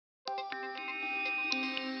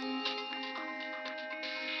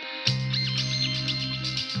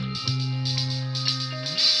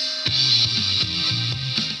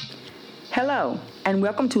Hello, and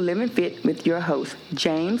welcome to Living Fit with your hosts,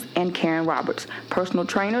 James and Karen Roberts, personal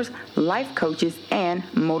trainers, life coaches, and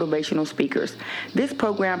motivational speakers. This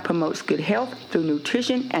program promotes good health through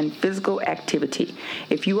nutrition and physical activity.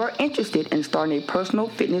 If you are interested in starting a personal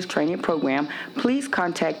fitness training program, please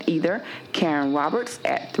contact either Karen Roberts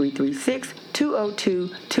at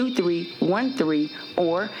 336-202-2313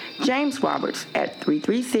 or James Roberts at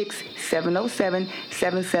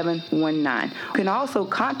 336-707-7719. You can also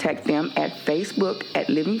contact them at Facebook at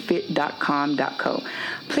livingfit.com.co.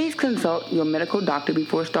 Please consult your medical doctor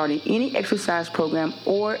before starting any exercise program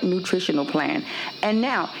or nutritional plan. And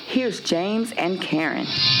now, here's James and Karen.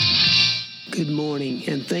 Good morning,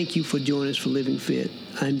 and thank you for joining us for Living Fit.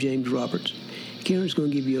 I'm James Roberts. Karen's going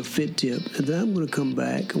to give you a fit tip, and then I'm going to come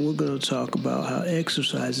back and we're going to talk about how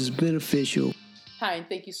exercise is beneficial. Hi, and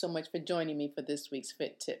thank you so much for joining me for this week's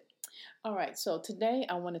Fit Tip. All right, so today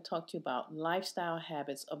I want to talk to you about lifestyle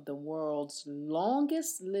habits of the world's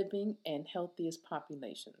longest living and healthiest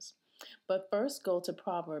populations. But first, go to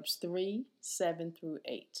Proverbs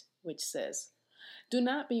 3:7-8, which says, "Do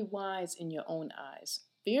not be wise in your own eyes.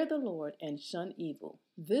 Fear the Lord and shun evil.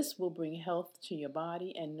 This will bring health to your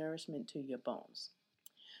body and nourishment to your bones."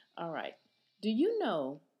 All right, do you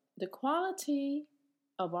know the quality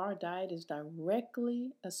of our diet is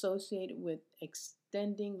directly associated with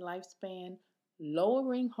extending lifespan,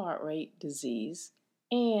 lowering heart rate disease,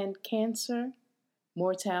 and cancer,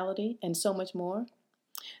 mortality, and so much more?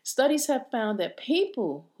 Studies have found that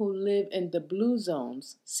people who live in the blue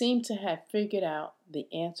zones seem to have figured out the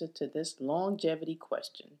answer to this longevity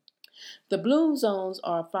question. The blue zones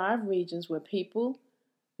are 5 regions where people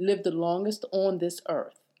live the longest on this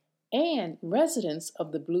earth. And residents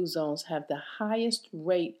of the blue zones have the highest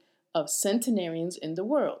rate of centenarians in the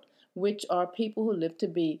world, which are people who live to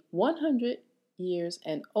be 100 years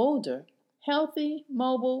and older, healthy,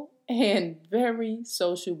 mobile, and very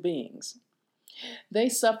social beings. They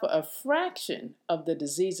suffer a fraction of the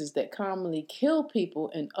diseases that commonly kill people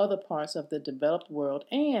in other parts of the developed world,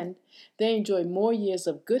 and they enjoy more years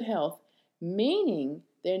of good health, meaning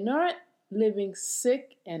they're not living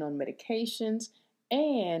sick and on medications,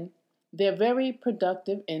 and they're very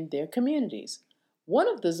productive in their communities. One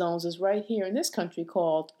of the zones is right here in this country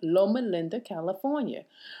called Loma Linda, California,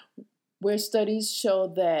 where studies show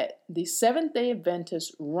that the Seventh-day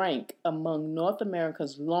Adventists rank among North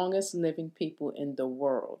America's longest living people in the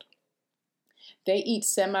world. They eat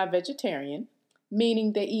semi-vegetarian,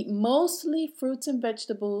 meaning they eat mostly fruits and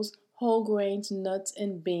vegetables, whole grains, nuts,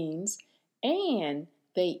 and beans, and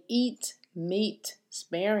they eat meat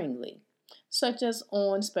sparingly, such as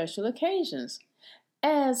on special occasions,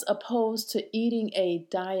 as opposed to eating a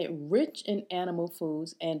diet rich in animal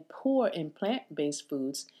foods and poor in plant-based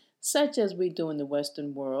foods, such as we do in the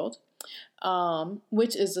Western world,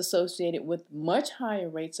 which is associated with much higher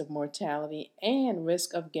rates of mortality and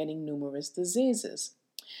risk of getting numerous diseases.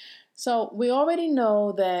 So we already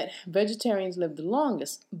know that vegetarians live the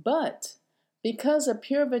longest, but because a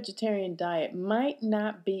pure vegetarian diet might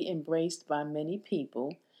not be embraced by many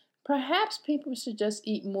people, perhaps people should just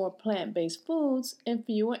eat more plant-based foods and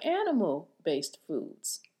fewer animal-based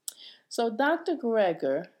foods. So Dr.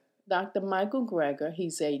 Michael Greger,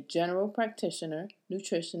 he's a general practitioner,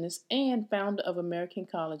 nutritionist, and founder of American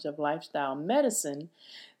College of Lifestyle Medicine,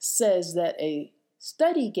 says that a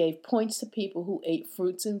study gave points to people who ate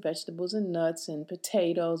fruits and vegetables and nuts and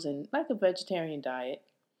potatoes and like a vegetarian diet.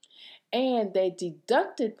 And they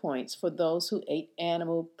deducted points for those who ate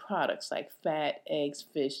animal products like fat, eggs,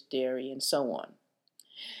 fish, dairy, and so on.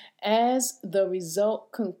 As the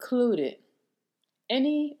result concluded,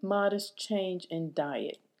 any modest change in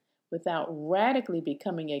diet without radically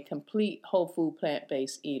becoming a complete whole food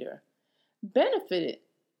plant-based eater benefited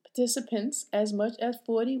participants as much as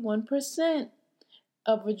 41%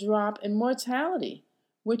 of a drop in mortality,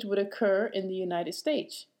 which would occur in the United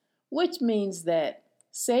States, which means that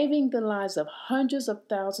saving the lives of hundreds of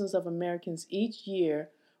thousands of Americans each year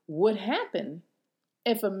would happen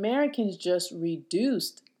if Americans just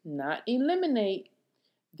reduced, not eliminate,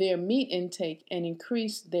 their meat intake and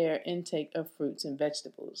increase their intake of fruits and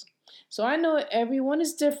vegetables. So I know everyone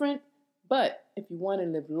is different, but if you want to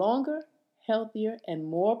live longer, healthier, and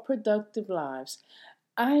more productive lives,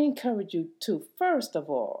 I encourage you to, first of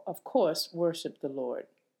all, of course, worship the Lord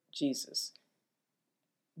Jesus.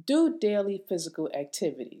 Do daily physical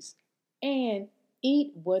activities and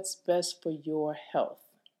eat what's best for your health.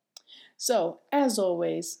 So, as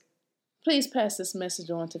always, Please pass this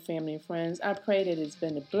message on to family and friends. I pray that it's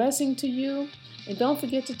been a blessing to you. And don't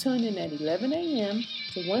forget to tune in at 11 a.m.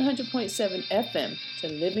 to 100.7 FM to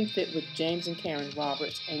Living Fit with James and Karen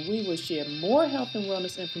Roberts. And we will share more health and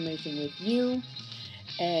wellness information with you.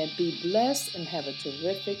 And be blessed and have a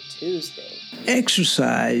terrific Tuesday.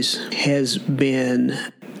 Exercise has been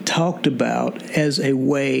talked about as a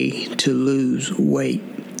way to lose weight.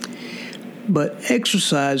 But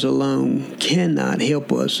exercise alone cannot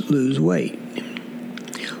help us lose weight.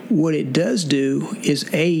 What it does do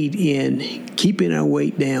is aid in keeping our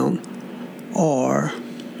weight down or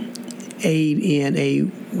aid in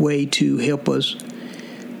a way to help us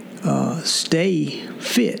stay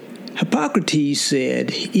fit. Hippocrates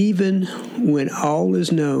said, even when all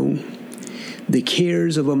is known, the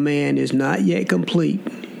cares of a man is not yet complete,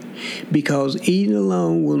 because eating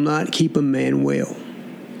alone will not keep a man well.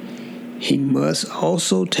 He must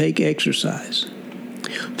also take exercise.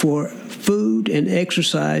 For food and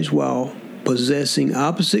exercise, while possessing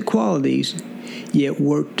opposite qualities, yet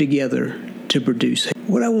work together to produce health.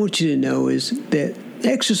 What I want you to know is that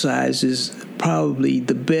exercise is probably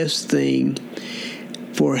the best thing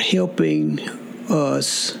for helping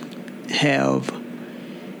us have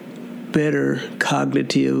better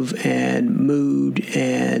cognitive and mood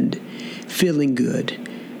and feeling good,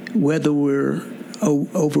 whether we're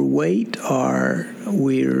overweight or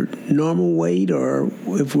we're normal weight or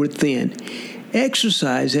if we're thin.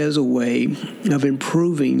 Exercise has a way of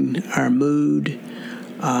improving our mood,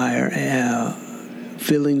 our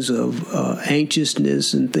feelings of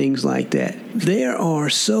anxiousness and things like that. There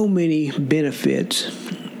are so many benefits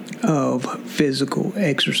of physical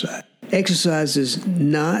exercise. Exercise is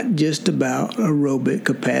not just about aerobic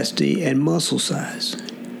capacity and muscle size.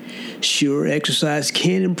 Sure, exercise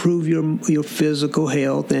can improve your physical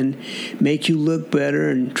health and make you look better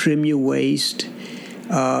and trim your waist.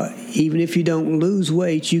 Even if you don't lose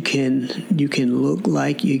weight, you can look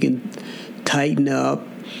like you can tighten up.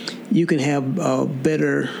 You can have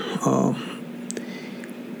better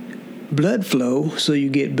blood flow, so you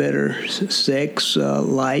get better sex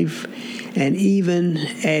life, and even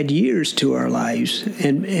add years to our lives,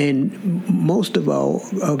 and most of all,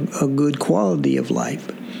 a good quality of life.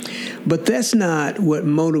 But that's not what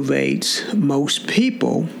motivates most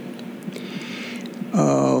people.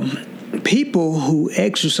 People who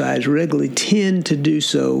exercise regularly tend to do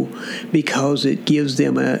so because it gives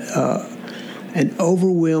them an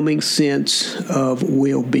overwhelming sense of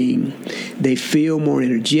well-being. They feel more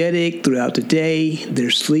energetic throughout the day. Their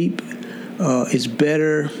sleep is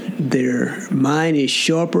better. Their mind is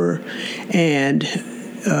sharper, and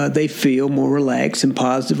they feel more relaxed and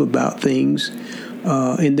positive about things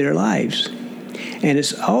in their lives. And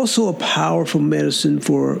it's also a powerful medicine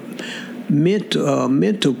for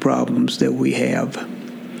mental problems that we have.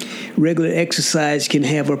 Regular exercise can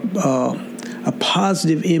have a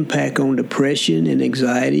positive impact on depression and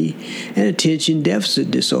anxiety and attention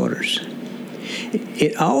deficit disorders.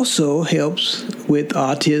 It also helps with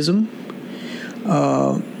autism.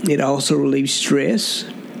 It also relieves stress,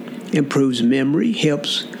 improves memory,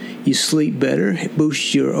 helps you sleep better,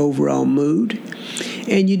 boosts your overall mood.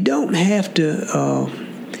 And you don't have to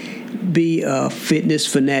be a fitness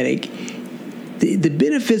fanatic. The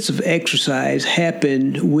benefits of exercise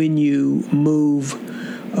happen when you move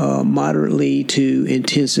moderately to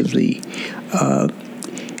intensively.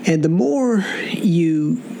 And the more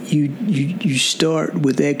you start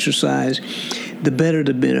with exercise, the better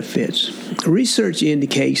the benefits. Research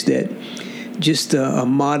indicates that just a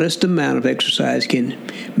modest amount of exercise can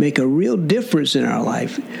make a real difference in our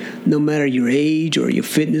life. No matter your age or your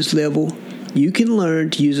fitness level, you can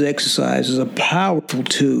learn to use exercise as a powerful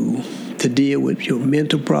tool to deal with your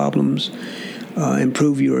mental problems,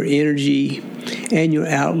 improve your energy and your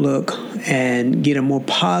outlook, and get a more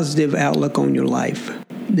positive outlook on your life.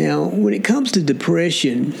 Now, when it comes to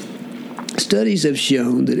depression, studies have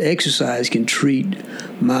shown that exercise can treat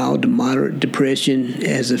mild to moderate depression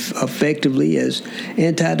as effectively as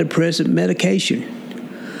antidepressant medication.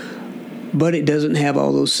 But it doesn't have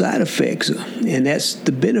all those side effects, and that's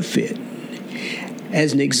the benefit.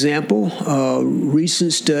 As an example, a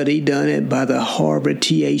recent study done by the Harvard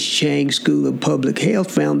T.H. Chang School of Public Health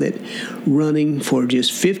found that running for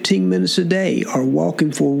just 15 minutes a day or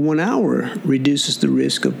walking for 1 hour reduces the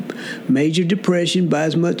risk of major depression by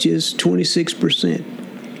as much as 26%.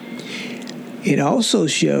 It also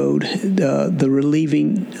showed the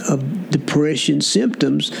relieving of depression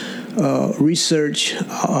symptoms. Research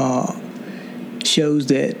shows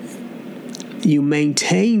that you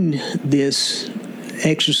maintain this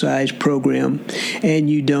exercise program and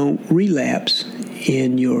you don't relapse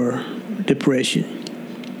in your depression.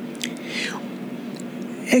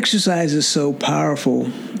 Exercise is so powerful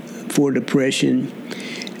for depression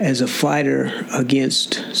as a fighter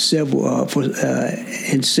against in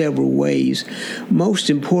several ways. Most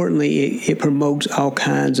importantly, it promotes all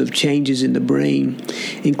kinds of changes in the brain,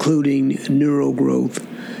 including neural growth,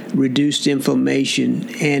 reduced inflammation,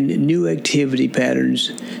 and new activity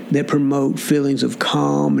patterns that promote feelings of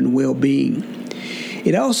calm and well-being.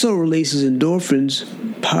 It also releases endorphins,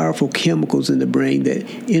 powerful chemicals in the brain that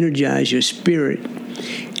energize your spirit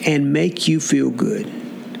and make you feel good.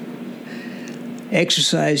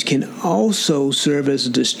 Exercise can also serve as a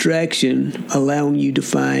distraction, allowing you to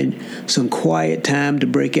find some quiet time to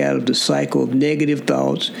break out of the cycle of negative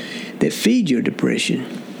thoughts that feed your depression.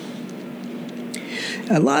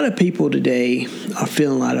 A lot of people today are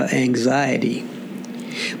feeling a lot of anxiety,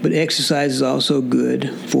 but exercise is also good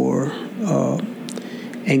for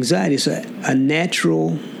anxiety. It's a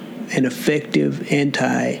natural and effective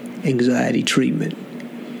anti-anxiety treatment.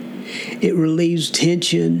 It relieves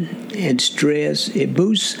tension and stress. It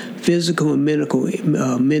boosts physical and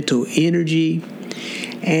mental energy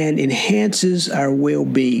and enhances our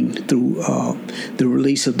well-being through the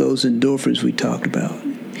release of those endorphins we talked about.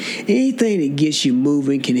 Anything that gets you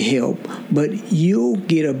moving can help, but you'll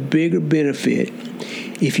get a bigger benefit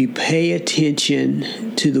if you pay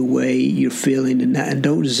attention to the way you're feeling and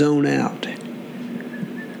don't zone out.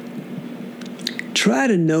 Try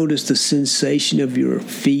to notice the sensation of your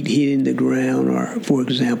feet hitting the ground, or, for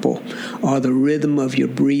example, or the rhythm of your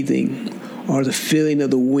breathing, or the feeling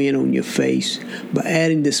of the wind on your face. By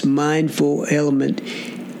adding this mindful element,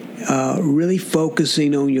 really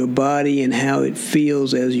focusing on your body and how it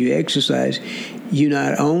feels as you exercise, you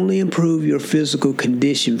not only improve your physical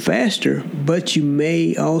condition faster, but you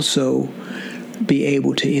may also be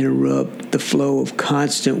able to interrupt the flow of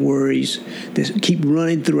constant worries that keep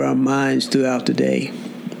running through our minds throughout the day.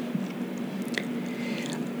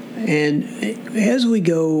 And as we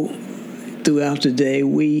go throughout the day,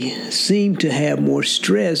 we seem to have more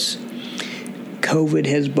stress. COVID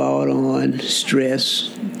has brought on stress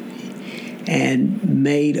and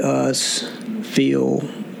made us feel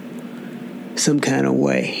some kind of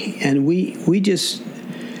way. And we just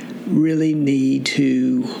really need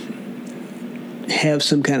to have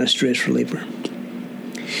some kind of stress reliever.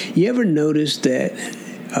 You ever notice that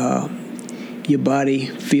your body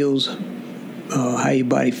feels, how your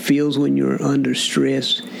body feels when you're under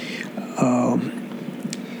stress?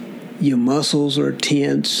 Your muscles are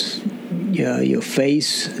tense. Your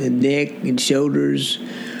face and neck and shoulders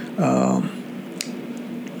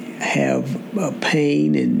have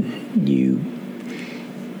pain, and you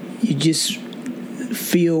just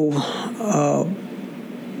feel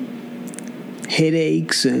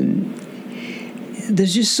headaches, and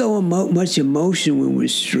there's just so much emotion when we're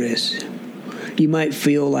stressed. You might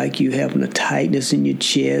feel like you're having a tightness in your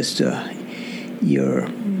chest, your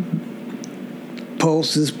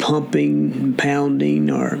pulse is pumping and pounding,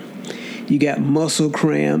 or you got muscle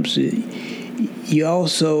cramps. You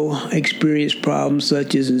also experience problems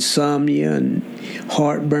such as insomnia and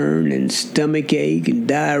heartburn and stomach ache and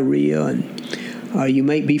diarrhea, and you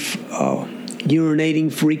might be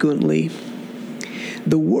urinating frequently.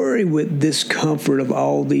 The worry with discomfort of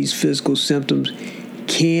all these physical symptoms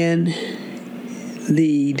can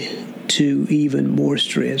lead to even more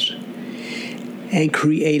stress and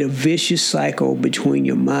create a vicious cycle between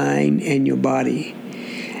your mind and your body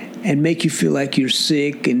and make you feel like you're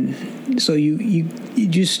sick, and so you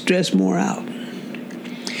just stress more out.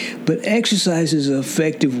 But exercise is an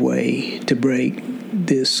effective way to break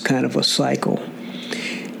this kind of a cycle,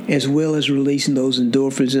 as well as releasing those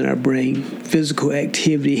endorphins in our brain. Physical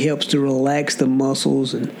activity helps to relax the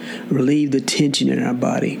muscles and relieve the tension in our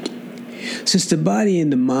body. Since the body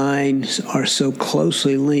and the mind are so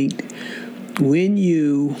closely linked, when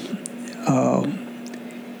your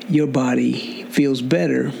body feels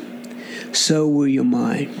better, so will your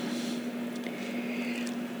mind.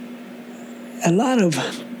 A lot of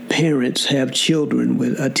parents have children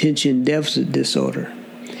with attention deficit disorder,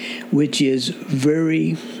 which is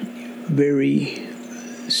very, very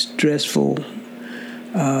stressful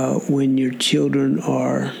when your children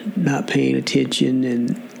are not paying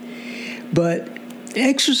attention. But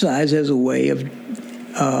exercise has a way of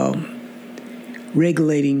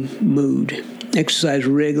regulating mood. Exercise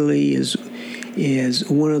regularly is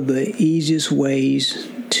one of the easiest ways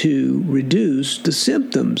to reduce the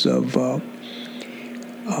symptoms of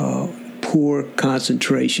poor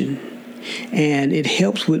concentration. And it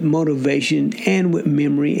helps with motivation and with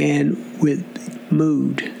memory and with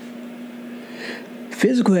mood.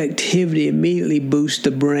 Physical activity immediately boosts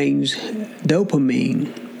the brain's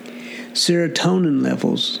dopamine, serotonin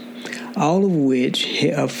levels, all of which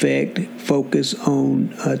affect focus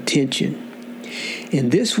on attention. In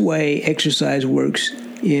this way, exercise works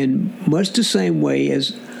in much the same way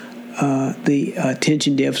as the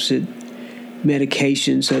attention deficit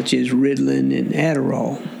medications such as Ritalin and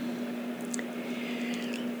Adderall.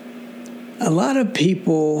 A lot of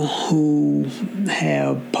people who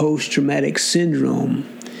have post-traumatic syndrome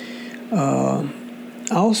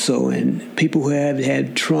also, and people who have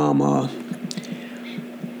had trauma,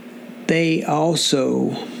 they also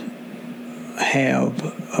have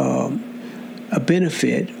a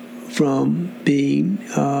benefit from being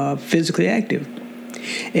physically active.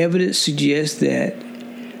 Evidence suggests that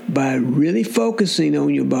by really focusing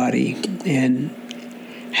on your body and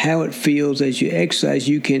how it feels as you exercise,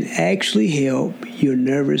 you can actually help your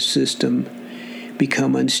nervous system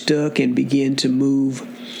become unstuck and begin to move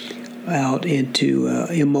out into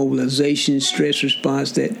immobilization stress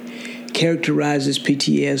response that characterizes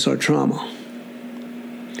PTS or trauma.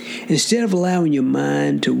 Instead of allowing your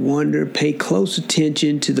mind to wander, pay close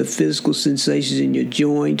attention to the physical sensations in your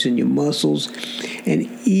joints and your muscles and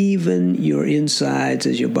even your insides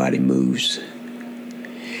as your body moves.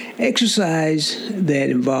 Exercise that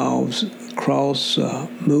involves cross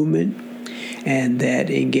movement and that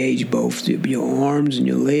engage both your arms and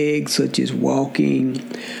your legs, such as walking,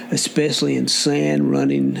 especially in sand,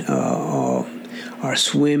 running, or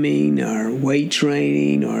swimming, or weight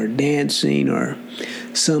training, or dancing, or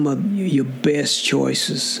some of your best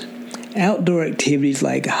choices. Outdoor activities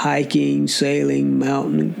like hiking, sailing,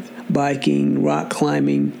 mountain biking, rock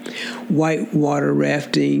climbing, whitewater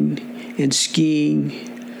rafting, and skiing,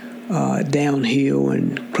 downhill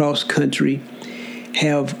and cross country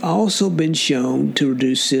have also been shown to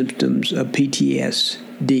reduce symptoms of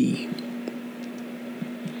PTSD.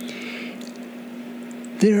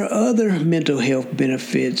 There are other mental health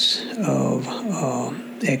benefits of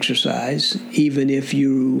exercise, even if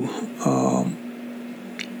you're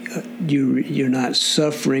not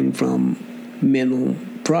suffering from mental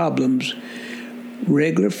problems.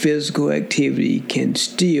 Regular physical activity can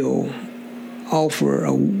still offer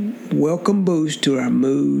a welcome boost to our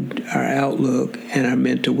mood, our outlook, and our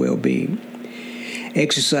mental well-being.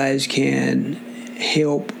 Exercise can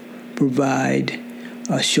help provide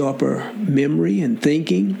a sharper memory and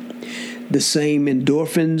thinking. The same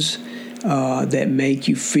endorphins that make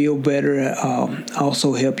you feel better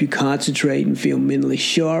also help you concentrate and feel mentally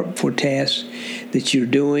sharp for tasks that you're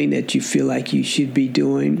doing, that you feel like you should be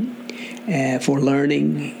doing. For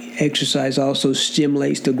learning, exercise also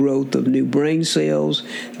stimulates the growth of new brain cells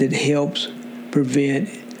that helps prevent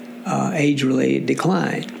age-related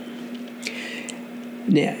decline.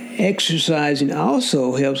 Now, exercising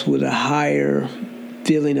also helps with a higher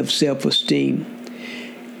feeling of self-esteem.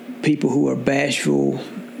 People who are bashful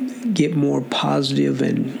get more positive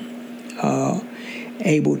and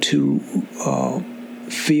able to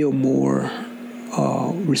feel more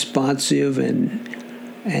responsive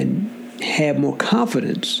and have more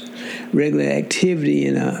confidence. Regular activity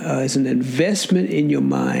is an investment in your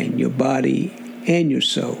mind, your body, and your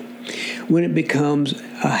soul. When it becomes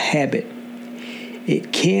a habit,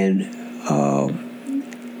 it can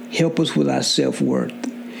help us with our self-worth.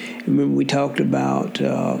 Remember, we talked about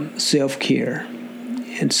self-care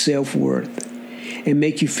and self-worth, and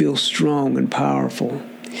make you feel strong and powerful.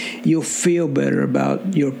 You'll feel better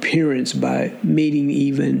about your appearance by meeting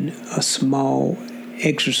even a small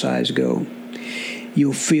exercise goal.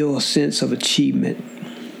 You'll feel a sense of achievement.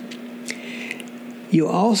 You'll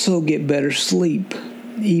also get better sleep.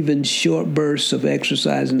 Even short bursts of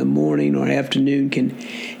exercise in the morning or afternoon can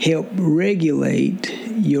help regulate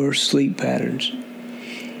your sleep patterns.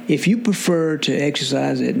 If you prefer to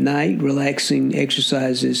exercise at night, relaxing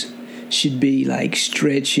exercises should be like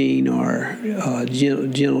stretching or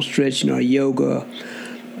gentle stretching or yoga,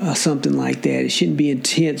 something like that. It shouldn't be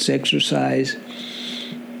intense exercise.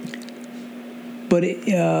 But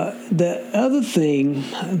the other thing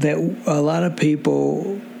that a lot of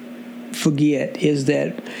people forget is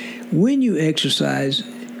that when you exercise,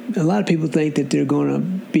 a lot of people think that they're going to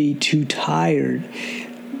be too tired.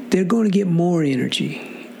 They're going to get more energy.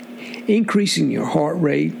 Increasing your heart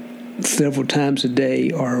rate several times a day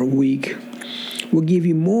or a week will give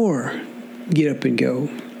you more get up and go.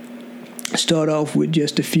 Start off with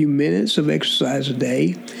just a few minutes of exercise a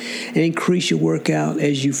day and increase your workout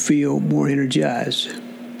as you feel more energized.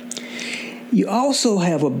 You also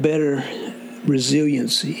have a better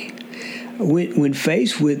resiliency. When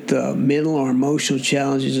faced with mental or emotional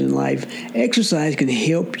challenges in life, exercise can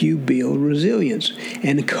help you build resilience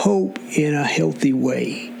and cope in a healthy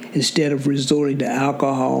way instead of resorting to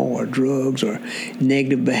alcohol or drugs or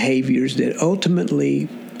negative behaviors that ultimately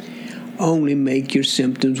only make your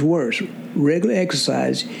symptoms worse. Regular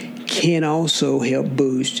exercise can also help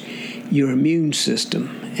boost your immune system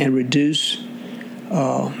and reduce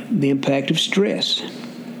the impact of stress.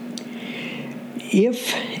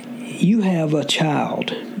 If you have a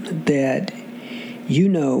child that you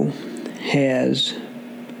know has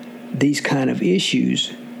these kind of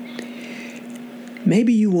issues,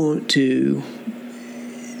 maybe you want to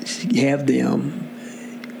have them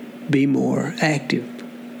be more active.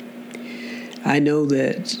 I know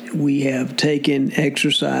that we have taken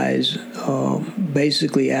exercise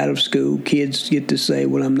basically out of school. Kids get to say,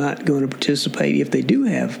 well, I'm not going to participate if they do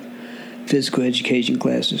have physical education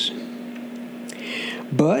classes.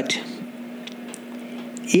 But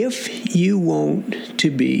if you want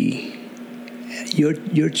to be,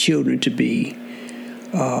 your children to be,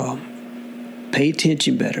 pay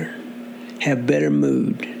attention better, have better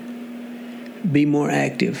mood, be more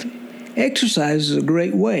active, exercise is a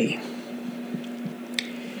great way.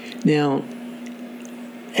 Now,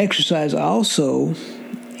 exercise also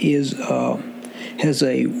has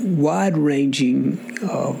a wide-ranging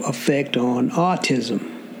effect on autism.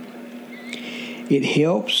 It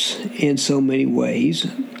helps in so many ways.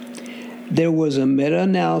 There was a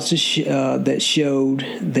meta-analysis that showed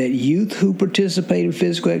that youth who participate in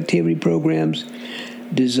physical activity programs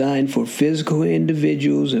designed for physical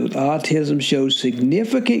individuals with autism showed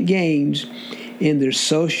significant gains in their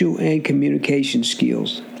social and communication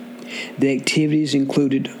skills. The activities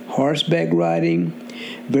included horseback riding,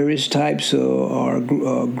 various types of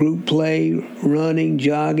group play, running,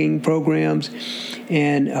 jogging programs,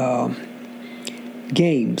 and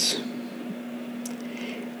games.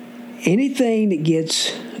 Anything that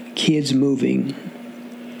gets kids moving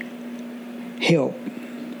help.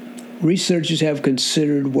 Researchers have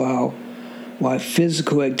considered why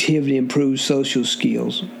physical activity improves social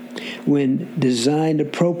skills. When designed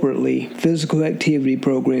appropriately, physical activity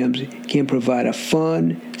programs can provide a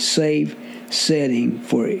fun, safe setting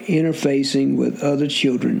for interfacing with other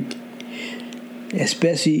children,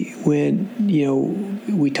 especially when,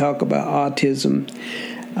 we talk about autism.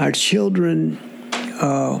 Our children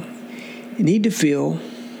need to feel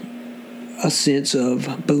a sense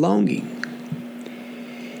of belonging.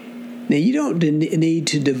 Now, you don't need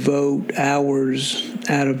to devote hours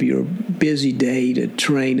out of your busy day to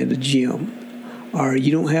train at a gym, or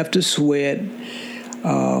you don't have to sweat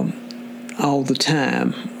all the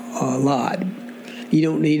time, a lot. You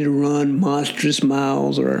don't need to run monstrous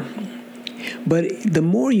miles, but the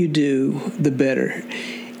more you do, the better.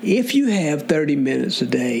 If you have 30 minutes a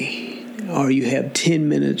day, or you have 10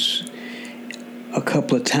 minutes a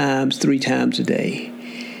couple of times, 3 times a day,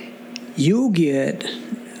 you'll get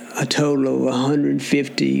a total of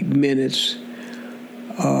 150 minutes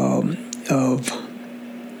of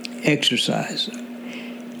exercise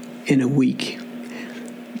in a week.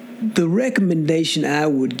 The recommendation I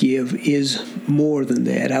would give is more than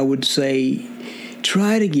that. I would say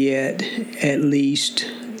try to get at least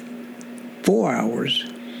 4 hours.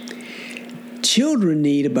 Children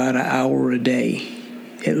need about an hour a day,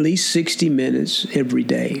 at least 60 minutes every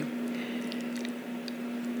day.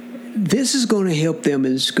 This is going to help them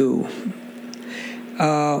in school.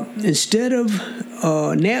 Instead of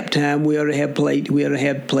nap time, we ought to have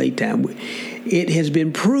playtime. It has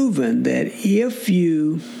been proven that if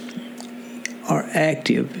you are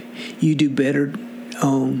active, you do better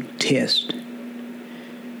on tests.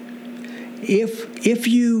 If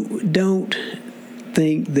you don't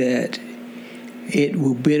think that it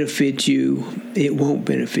will benefit you, it won't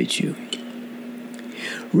benefit you.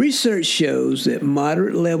 Research shows that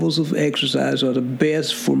moderate levels of exercise are the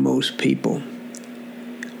best for most people.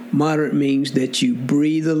 Moderate means that you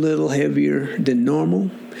breathe a little heavier than normal,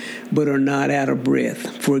 but are not out of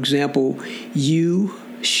breath. For example, you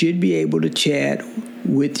should be able to chat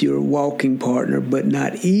with your walking partner, but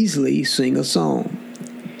not easily sing a song.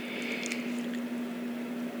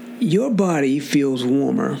 Your body feels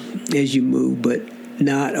warmer as you move, but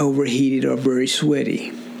not overheated or very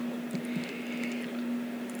sweaty.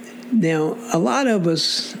 Now, a lot of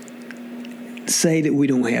us say that we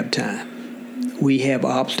don't have time. We have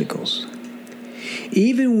obstacles.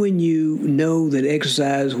 Even when you know that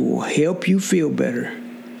exercise will help you feel better,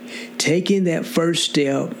 taking that first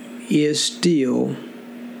step is still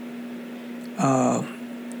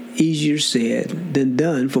easier said than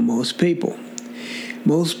done for most people.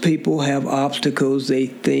 Most people have obstacles they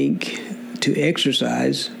think to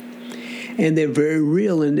exercise, and they're very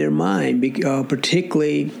real in their mind,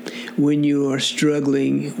 particularly when you are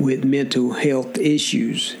struggling with mental health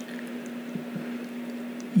issues.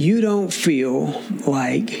 You don't feel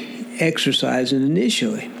like exercising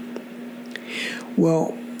initially.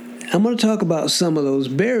 Well, I'm going to talk about some of those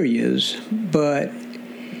barriers, but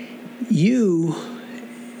you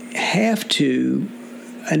have to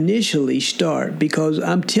initially start, because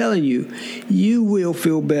I'm telling you, you will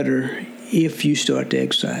feel better if you start to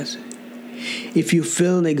exercise. If you're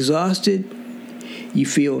feeling exhausted, you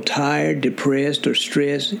feel tired, depressed, or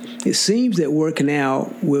stressed, it seems that working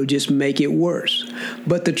out will just make it worse.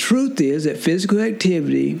 But the truth is that physical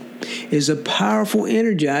activity is a powerful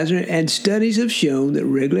energizer, and studies have shown that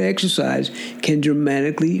regular exercise can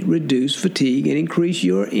dramatically reduce fatigue and increase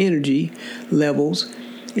your energy levels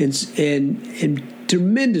in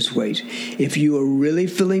tremendous ways. If you are really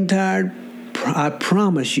feeling tired, I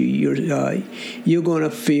promise you, you're going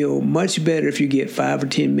to feel much better if you get 5 or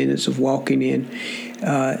 10 minutes of walking in.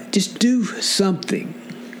 Just do something.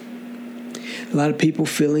 A lot of people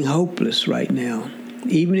feeling hopeless right now.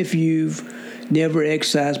 Even if you've never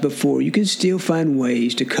exercised before, you can still find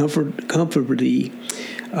ways to comfortably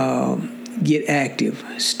get active.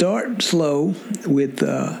 Start slow with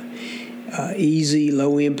easy,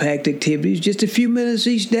 low-impact activities, just a few minutes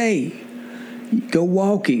each day. Go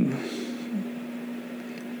walking.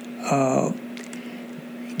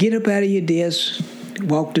 Get up out of your desk,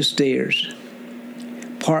 walk the stairs,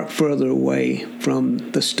 park further away from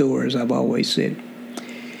the store, as I've always said.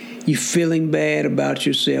 You feeling bad about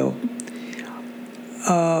yourself?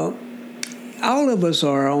 All of us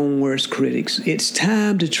are our own worst critics. It's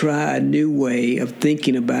time to try a new way of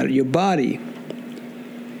thinking about your body.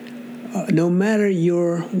 No matter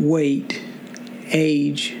your weight,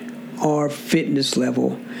 age, or fitness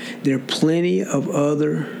level, there are plenty of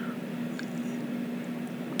other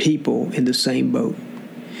people in the same boat.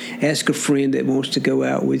 Ask a friend that wants to go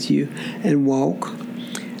out with you and walk.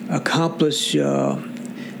 Accomplish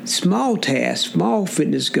small tasks, small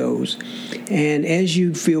fitness goals. And as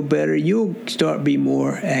you feel better, you'll start to be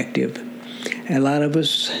more active. A lot of us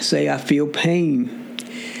say, I feel pain.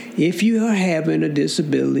 If you are having a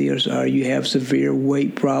disability or you have severe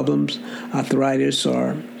weight problems, arthritis,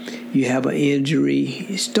 or you have an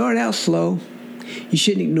injury, start out slow. You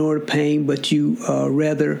shouldn't ignore the pain, but you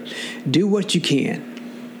rather do what you can.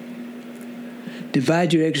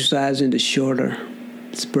 Divide your exercise into shorter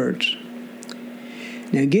spurts.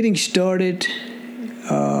 Now, getting started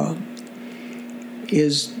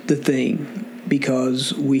is the thing,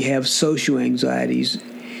 because we have social anxieties,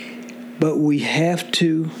 but we have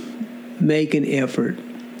to make an effort.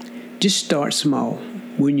 Just start small.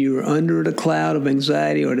 When you're under the cloud of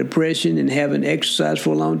anxiety or depression and haven't exercised for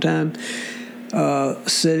a long time,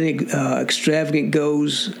 setting extravagant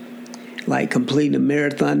goals like completing a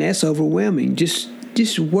marathon, that's overwhelming. Just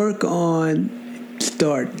work on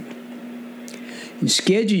starting. And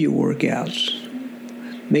schedule your workouts.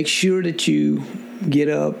 Make sure that you get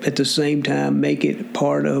up at the same time. Make it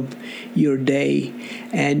part of your day,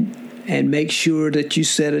 and make sure that you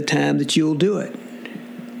set a time that you'll do it.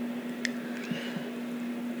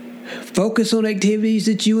 Focus on activities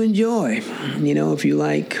that you enjoy. You know, if you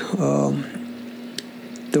like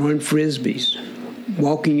throwing frisbees,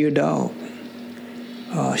 walking your dog,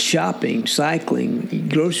 shopping, cycling,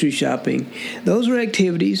 grocery shopping, those are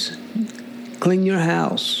activities. Clean your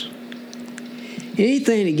house.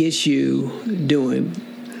 Anything that gets you doing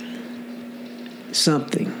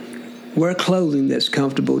something. Wear clothing that's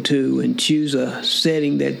comfortable too, and choose a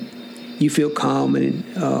setting that you feel calm and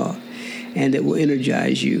that will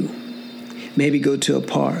energize you. Maybe go to a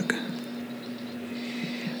park.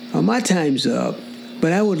 My time's up,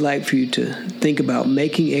 but I would like for you to think about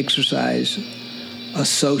making exercise a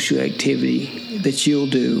social activity that you'll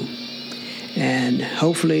do. And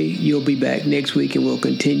hopefully you'll be back next week, and we'll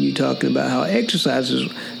continue talking about how exercise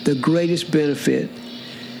is the greatest benefit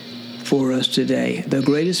for us today, the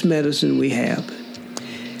greatest medicine we have.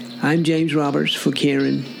 I'm James Roberts for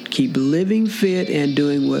Karen. Keep living fit and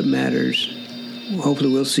doing what matters.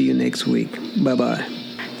 Hopefully we'll see you next week. Bye-bye.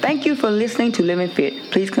 Thank you for listening to Living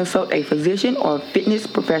Fit. Please consult a physician or fitness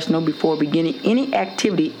professional before beginning any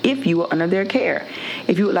activity if you are under their care.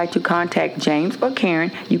 If you would like to contact James or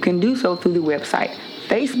Karen, you can do so through the website,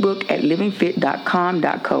 Facebook at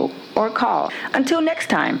livingfit.com.co, or call. Until next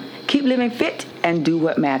time, keep living fit and do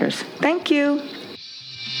what matters. Thank you.